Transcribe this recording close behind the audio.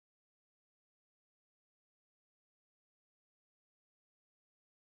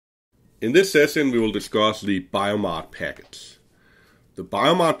In this session, we will discuss the biomaRt package. The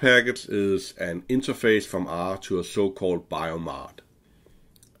biomaRt package is an interface from R to a so-called biomaRt.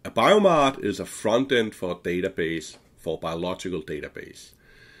 A biomaRt is a front end for a database, for a biological database.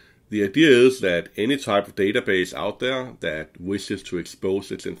 The idea is that any type of database out there that wishes to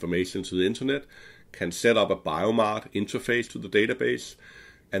expose its information to the internet can set up a biomaRt interface to the database,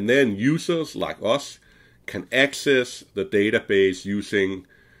 and then users like us can access the database using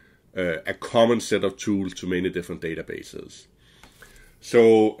a common set of tools to many different databases.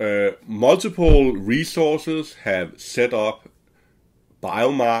 So multiple resources have set up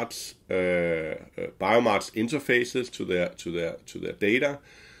biomaRt's interfaces to their data.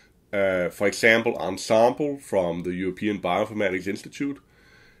 For example, Ensemble from the European Bioinformatics Institute,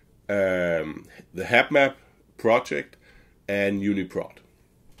 the HapMap project, and UniProt.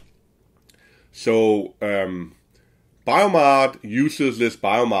 So biomaRt uses this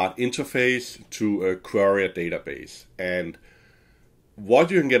biomaRt interface to query a database, and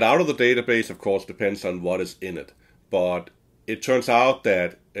what you can get out of the database, of course, depends on what is in it. But it turns out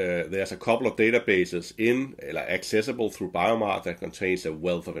that there's a couple of databases accessible through biomaRt that contains a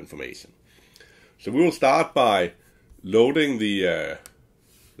wealth of information. So we will start by loading the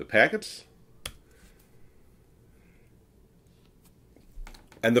packets.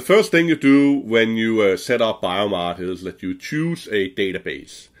 And the first thing you do when you set up biomaRt is that you choose a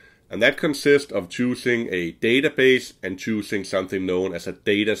database. And that consists of choosing a database and choosing something known as a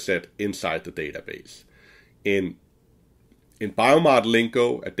data set inside the database. In biomaRt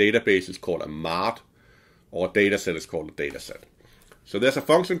lingo, a database is called a mart, or a data set is called a data set. So there's a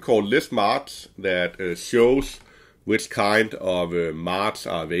function called listMarts that shows which kind of marts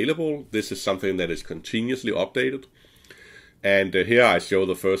are available. This is something that is continuously updated. And here I show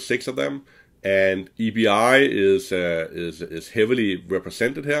the first 6 of them, and EBI is heavily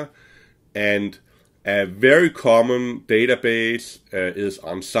represented here. And a very common database is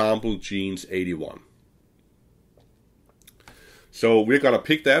Ensemble Genes 81. So we're gonna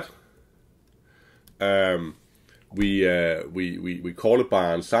pick that. We call it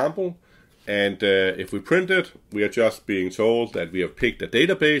by Ensemble, and if we print it, we are just being told that we have picked a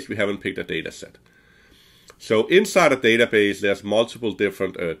database. We haven't picked a data set. So inside a database, there's multiple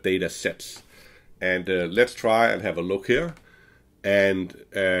different data sets. And let's try and have a look here. And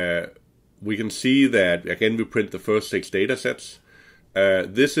we can see that, again, we print the first 6 data sets.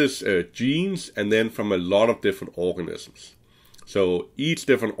 This is genes, and then from a lot of different organisms. So each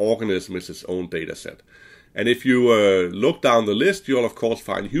different organism is its own data set. And if you look down the list, you'll of course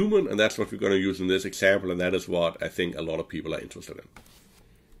find human, and that's what we're going to use in this example, and that is what I think a lot of people are interested in.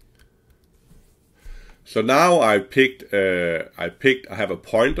 So now I have a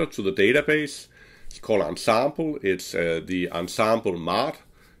pointer to the database. It's called Ensemble. It's the Ensemble Mart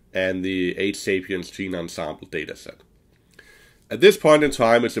and the H. sapiens gene ensemble dataset. At this point in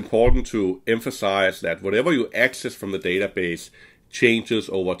time, it's important to emphasize that whatever you access from the database changes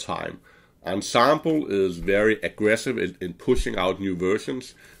over time. Ensemble is very aggressive in pushing out new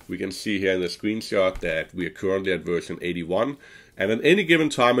versions. We can see here in the screenshot that we are currently at version 81, and at any given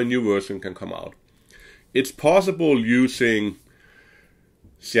time a new version can come out. It's possible using,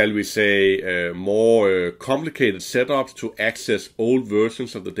 shall we say, more complicated setups to access old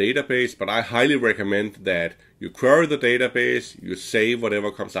versions of the database, but I highly recommend that you query the database, you save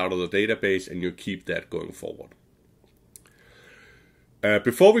whatever comes out of the database, and you keep that going forward.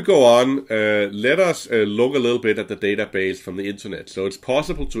 Before we go on, let us look a little bit at the database from the internet. So it's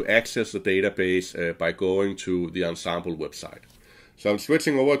possible to access the database by going to the Ensemble website. So I'm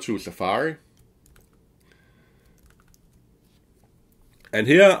switching over to Safari. And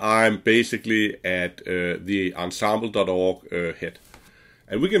here I'm basically at the ensemble.org head.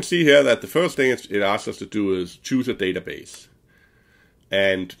 And we can see here that the first thing it asks us to do is choose a database.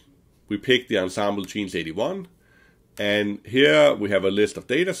 And we pick the Ensemble Genes 81. And here we have a list of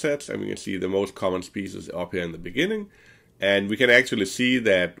data sets, and we can see the most common species up here in the beginning. And we can actually see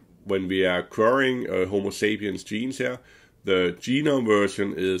that when we are querying Homo sapiens genes here, the genome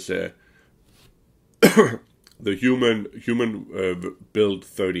version is the human build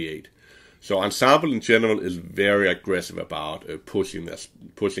 38. So Ensemble in general is very aggressive about pushing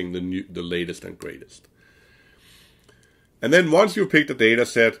the latest and greatest. And then once you pick the data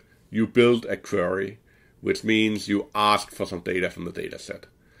set, you build a query, which means you ask for some data from the data set.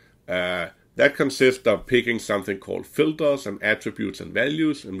 That consists of picking something called filters and attributes and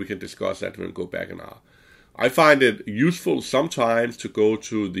values, and we can discuss that when we go back an hour. I find it useful sometimes to go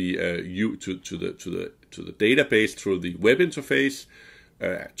to the database through the web interface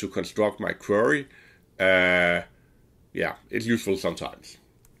to construct my query. Yeah, it's useful sometimes.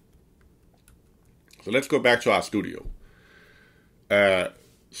 So let's go back to our studio.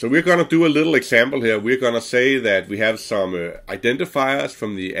 So we're going to do a little example here. We're going to say that we have some identifiers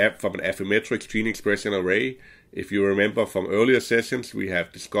from an Affymetrix gene expression array. If you remember from earlier sessions, we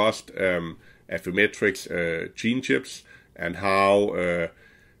have discussed Affymetrix gene chips and how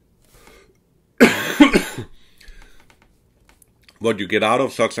what you get out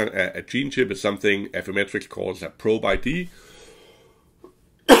of such a gene chip is something Affymetrix calls a probe ID.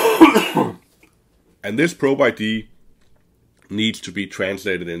 And this probe ID needs to be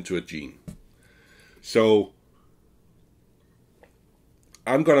translated into a gene. So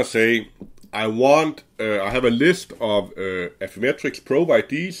I'm gonna say I have a list of Affymetrix probe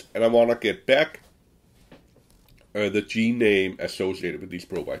IDs, and I want to get back the gene name associated with these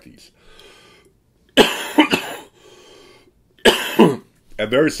probe IDs. A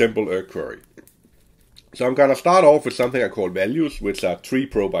very simple query. So I'm gonna start off with something I call values, which are 3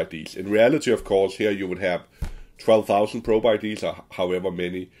 probe IDs. In reality, of course, here you would have 12,000 probe IDs, or however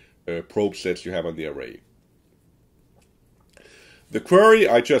many probe sets you have on the array. The query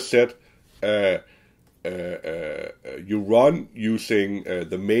I just said you run using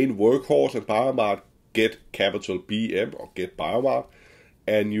the main workhorse in biomaRt, get capital BM or get biomaRt,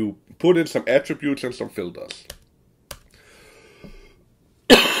 and you put in some attributes and some filters.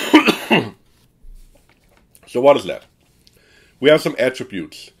 So what is that? We have some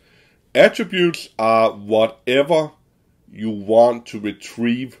attributes. Attributes are whatever you want to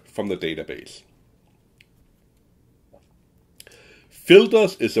retrieve from the database.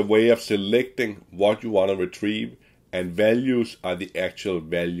 Filters is a way of selecting what you want to retrieve, and values are the actual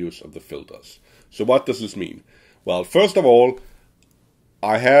values of the filters. So what does this mean? Well, first of all,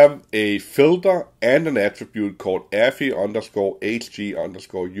 I have a filter and an attribute called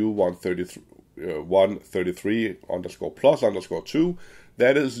Affy_HG_U133_plus_2.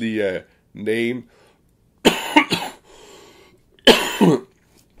 That is the name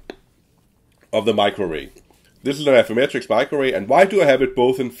of the microarray. This is an Affymetrix microarray, and why do I have it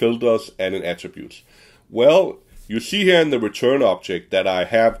both in filters and in attributes? Well, you see here in the return object that I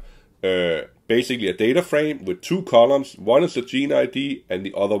have basically a data frame with 2 columns. One is the gene ID, and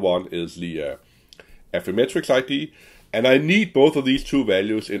the other one is the Affymetrix ID. And I need both of these 2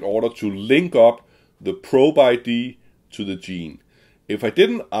 values in order to link up the probe ID to the gene. If I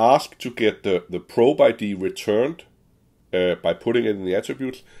didn't ask to get the probe ID returned by putting it in the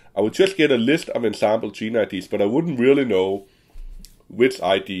attributes, I would just get a list of ensample gene IDs, but I wouldn't really know which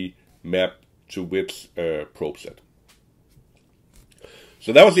ID mapped to which probe set.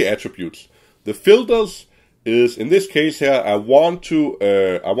 So that was the attributes. The filters is, in this case here, I want to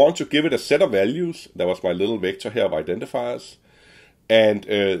give it a set of values. That was my little vector here of identifiers, and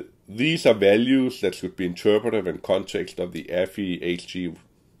these are values that should be interpretive in context of the Affy, HG,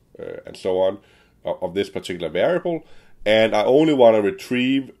 and so on of this particular variable. And I only want to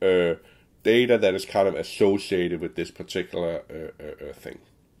retrieve data that is kind of associated with this particular thing.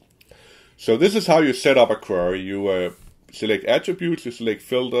 So this is how you set up a query. You select attributes, you select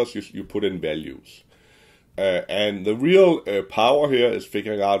filters, you put in values. And the real power here is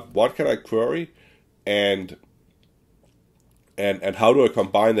figuring out what can I query and how do I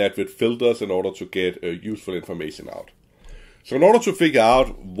combine that with filters in order to get useful information out. So in order to figure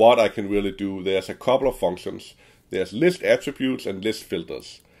out what I can really do, there's a couple of functions. There's list attributes and list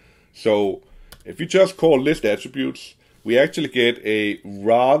filters. So if you just call list attributes, we actually get a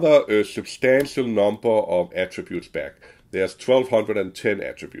rather substantial number of attributes back. There's 1210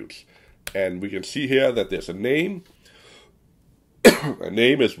 attributes. And we can see here that there's a name. A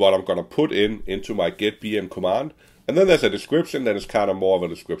name is what I'm going to put into my getBM command. And then there's a description that is kind of more of a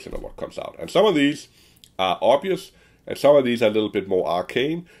description of what comes out. And some of these are obvious, and some of these are a little bit more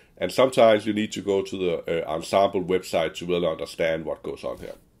arcane. And sometimes you need to go to the Ensemble website to really understand what goes on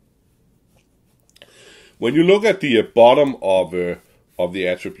here. When you look at the bottom of the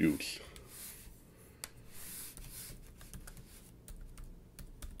attributes,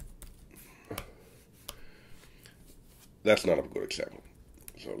 that's not a good example.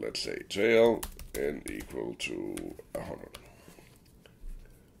 So let's say tail n equal to 100.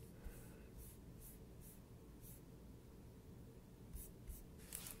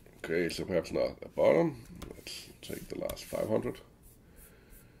 Okay, so perhaps not at the bottom. Let's take the last 500.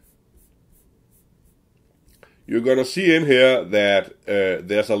 You're gonna see in here that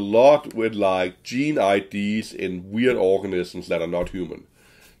there's a lot with like gene IDs in weird organisms that are not human.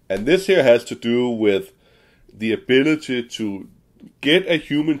 And this here has to do with the ability to get a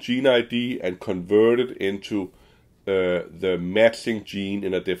human gene ID and convert it into the matching gene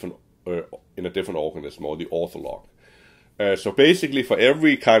in a different organism, or the ortholog. So basically, for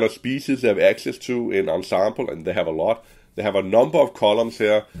every kind of species they have access to in Ensemble, and they have a lot, they have a number of columns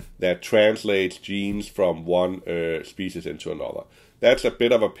here that translates genes from one species into another. That's a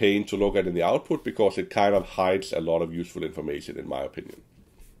bit of a pain to look at in the output because it kind of hides a lot of useful information, in my opinion.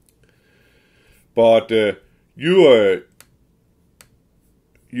 But you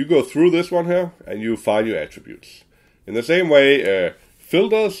go through this one here and you find your attributes. In the same way,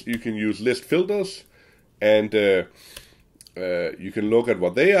 filters, you can use list filters, and you can look at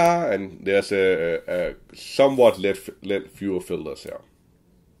what they are, and there's a somewhat fewer filters here.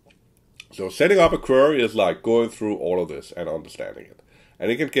 So setting up a query is like going through all of this and understanding it.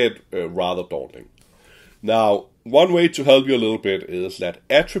 And it can get rather daunting. Now, one way to help you a little bit is that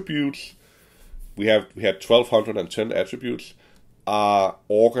attributes, we had 1,210 attributes, are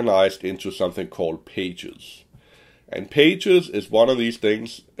organized into something called pages. And pages is one of these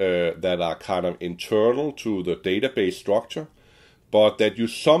things that are kind of internal to the database structure, but that you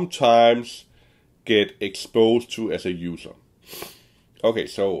sometimes get exposed to as a user. Okay,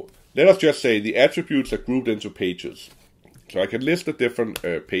 so let us just say the attributes are grouped into pages. So I can list the different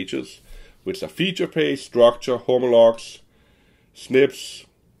pages, which are feature page, structure, homologs, SNPs,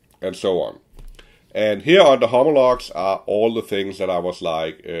 and so on. And here on the homologs are all the things that I was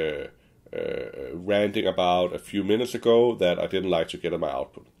like ranting about a few minutes ago that I didn't like to get in my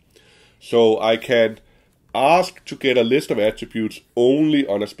output. So I can ask to get a list of attributes only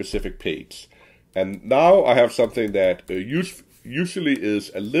on a specific page. And now I have something that usually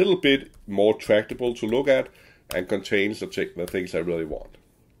is a little bit more tractable to look at and contains the things I really want.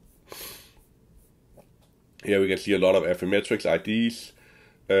 Here we can see a lot of Affymetrix IDs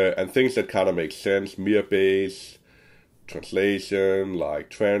and things that kind of make sense, mirror base, translation, like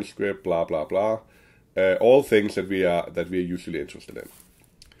transcript, blah blah blah, all things that we are usually interested in.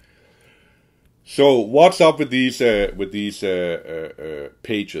 So what's up with these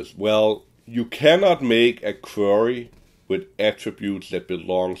pages? Well, you cannot make a query with attributes that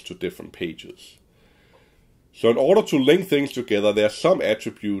belongs to different pages. So in order to link things together, there are some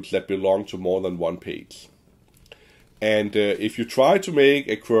attributes that belong to more than one page. And if you try to make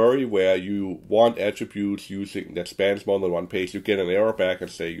a query where you want attributes that spans more than one page, you get an error back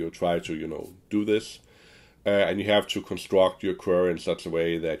and say you try to, do this. And you have to construct your query in such a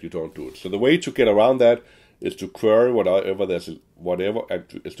way that you don't do it. So the way to get around that is to query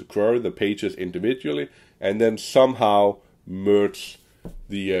is to query the pages individually and then somehow merge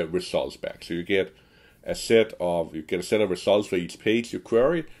the results back. So you get a set of results for each page you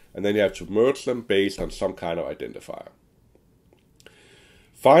query, and then you have to merge them based on some kind of identifier.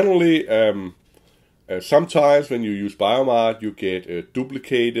 Finally, sometimes when you use biomaRt, you get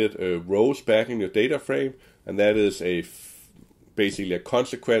duplicated rows back in your data frame, and that is basically a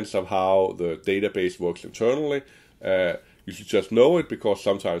consequence of how the database works internally. You should just know it because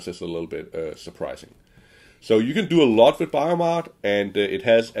sometimes it's a little bit surprising. So you can do a lot with biomaRt, and it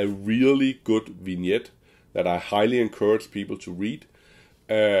has a really good vignette that I highly encourage people to read.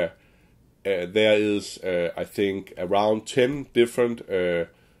 There is, I think, around 10 different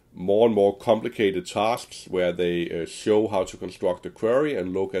more and more complicated tasks where they show how to construct a query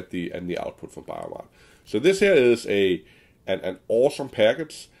and look at the output from biomaRt. So this here is an awesome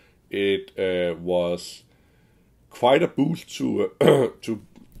package. It was quite a boost to to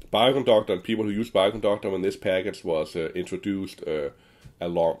Bioconductor and people who use Bioconductor when this package was introduced a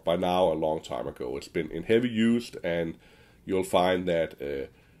long time ago. It's been in heavy use, and you'll find that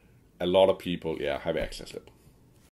a lot of people have accessed it.